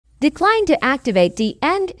declined to activate the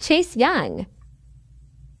end Chase Young.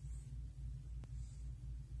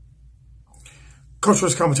 Coach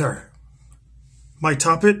Chris commentary. My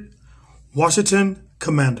topic, Washington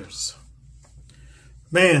Commanders.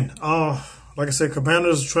 Man, like I said,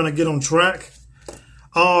 Commanders trying to get on track.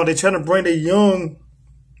 They're trying to bring the young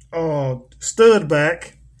stud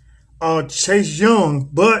back, Chase Young,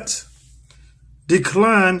 but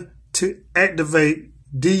declined to activate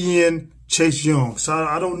DN Chase Young. So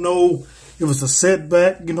I don't know if it's a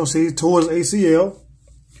setback, see, towards ACL.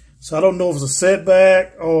 So I don't know if it's a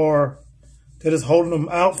setback or they're just holding him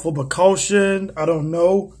out for precaution. I don't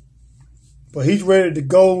know. But he's ready to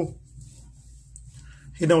go.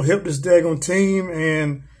 He don't help this daggone team,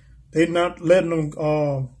 and they're not letting him,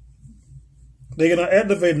 they're not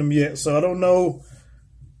activating him yet. So I don't know.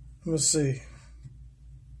 Let's see.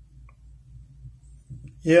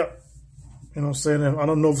 Yep. You know what I'm saying? I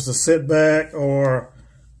don't know if it's a setback or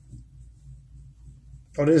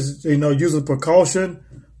this, using precaution.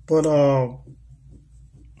 But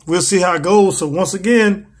we'll see how it goes. So once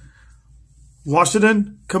again,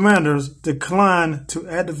 Washington Commanders decline to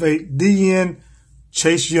activate DN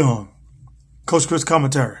Chase Young. Coach Chris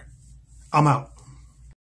commentary. I'm out.